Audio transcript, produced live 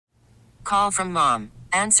call from mom.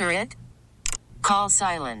 Answer it. Call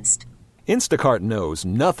silenced. Instacart knows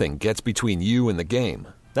nothing gets between you and the game.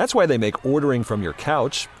 That's why they make ordering from your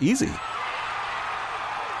couch easy.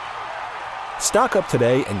 Stock up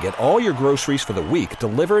today and get all your groceries for the week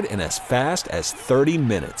delivered in as fast as 30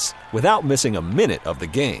 minutes without missing a minute of the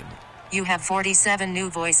game. You have 47 new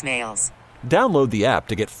voicemails. Download the app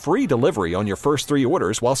to get free delivery on your first 3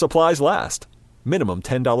 orders while supplies last. Minimum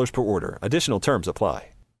 $10 per order. Additional terms apply.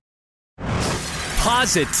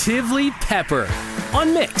 Positively Pepper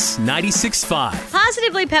on Mix 96.5.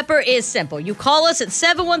 Positively Pepper is simple. You call us at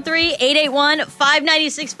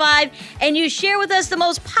 713-881-5965 and you share with us the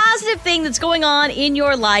most positive thing that's going on in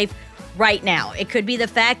your life right now. It could be the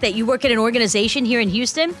fact that you work at an organization here in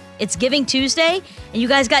Houston. It's Giving Tuesday, and you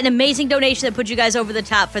guys got an amazing donation that put you guys over the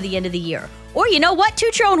top for the end of the year. Or you know what?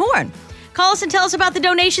 Toot your own horn. Call us and tell us about the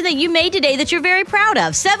donation that you made today that you're very proud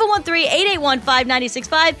of.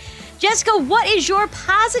 713-881-5965. Jessica, what is your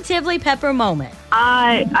Positively Pepper moment?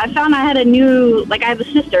 I found I had I have a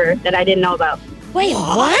sister that I didn't know about. Wait,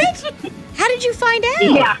 what? How did you find out?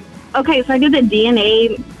 Yeah. Okay, so I did the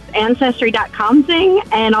DNA Ancestry.com thing,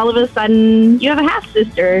 and all of a sudden, you have a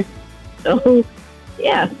half-sister. So,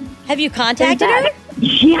 yeah. Have you contacted her?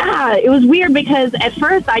 Yeah, it was weird because at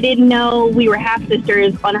first I didn't know we were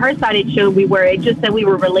half-sisters. On her side, it showed we were. It just said we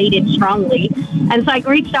were related strongly. And so I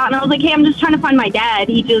reached out, and I was like, hey, I'm just trying to find my dad.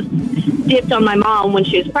 He just dipped on my mom when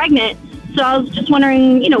she was pregnant. So I was just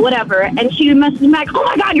wondering, whatever. And she messaged me back, oh,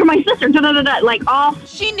 my God, you're my sister. Da-da-da-da. Like, all.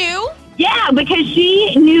 She knew? Yeah, because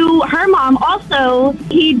she knew her mom also.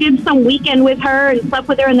 He did some weekend with her and slept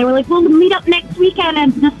with her, and they were like, we'll meet up next weekend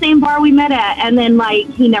at the same bar we met at. And then,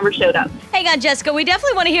 he never showed up. Hang on, Jessica. We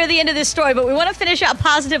definitely want to hear the end of this story, but we want to finish out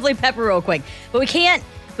Positively Pepper real quick. But we can't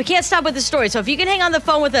stop with the story. So if you can hang on the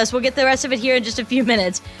phone with us, we'll get the rest of it here in just a few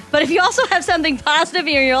minutes. But if you also have something positive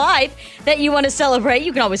in your life that you want to celebrate,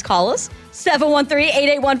 you can always call us.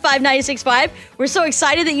 713-881-5965. We're so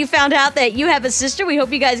excited that you found out that you have a sister. We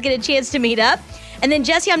hope you guys get a chance to meet up. And then,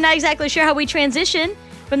 Jesse, I'm not exactly sure how we transition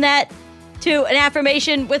from that to an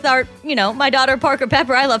affirmation with our, my daughter, Parker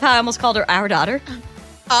Pepper. I love how I almost called her our daughter.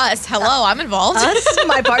 Us. Hello, I'm involved. Us,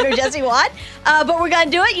 my partner, Jesse Watt. But we're going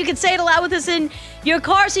to do it. You can say it aloud with us in your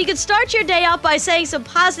car, so you can start your day off by saying some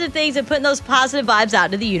positive things and putting those positive vibes out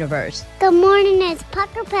into the universe. Good morning, it's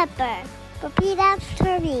Parker Pepper. Repeat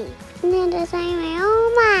after me. I design my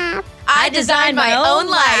own life. I designed my own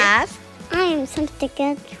life. I am such a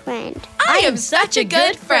good friend. I am such a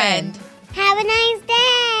good friend. Have a nice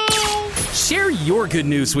day. Share your good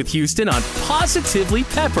news with Houston on Positively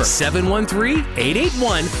Pepper.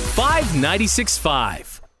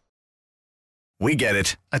 713-881-5965. We get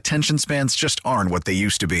it. Attention spans just aren't what they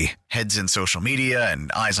used to be. Heads in social media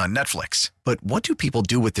and eyes on Netflix. But what do people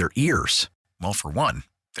do with their ears? Well, for one,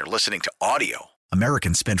 they're listening to audio.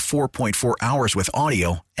 Americans spend 4.4 hours with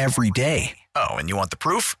audio every day. Oh, and you want the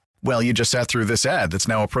proof? Well, you just sat through this ad that's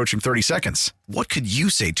now approaching 30 seconds. What could you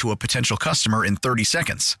say to a potential customer in 30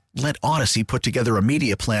 seconds? Let Odyssey put together a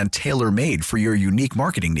media plan tailor-made for your unique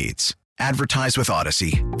marketing needs. Advertise with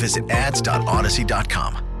Odyssey. Visit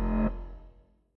ads.odyssey.com.